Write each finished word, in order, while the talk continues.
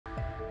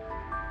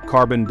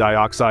carbon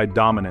dioxide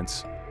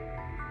dominance.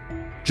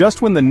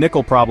 Just when the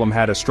nickel problem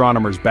had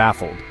astronomers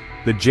baffled,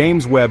 the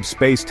James Webb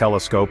Space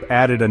Telescope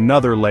added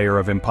another layer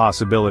of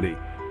impossibility.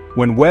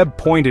 When Webb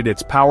pointed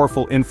its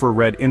powerful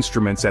infrared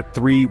instruments at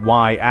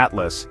 3Y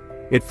Atlas,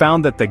 it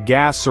found that the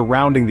gas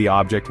surrounding the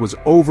object was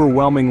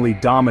overwhelmingly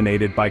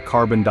dominated by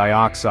carbon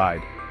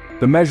dioxide.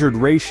 The measured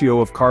ratio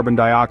of carbon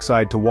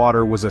dioxide to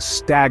water was a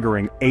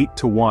staggering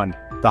 8:1,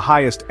 the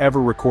highest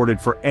ever recorded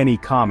for any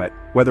comet,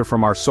 whether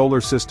from our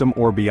solar system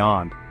or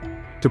beyond.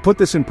 To put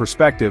this in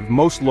perspective,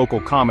 most local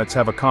comets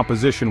have a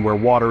composition where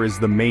water is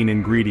the main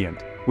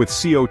ingredient, with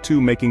CO2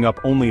 making up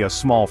only a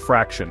small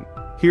fraction.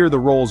 Here the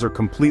roles are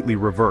completely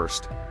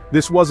reversed.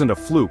 This wasn't a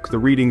fluke, the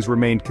readings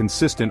remained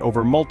consistent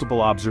over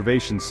multiple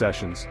observation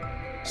sessions.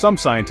 Some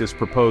scientists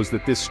propose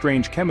that this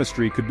strange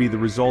chemistry could be the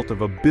result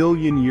of a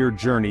billion-year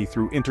journey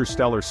through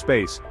interstellar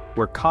space,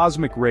 where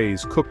cosmic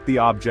rays cooked the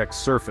object's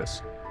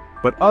surface.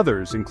 But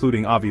others,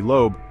 including Avi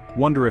Loeb,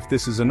 wonder if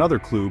this is another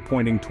clue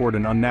pointing toward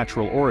an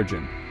unnatural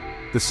origin.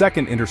 The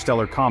second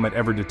interstellar comet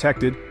ever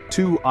detected,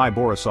 2I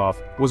Borisov,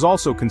 was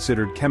also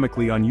considered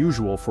chemically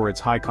unusual for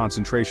its high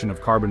concentration of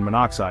carbon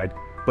monoxide,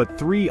 but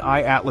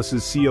 3I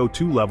Atlas's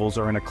CO2 levels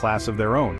are in a class of their own.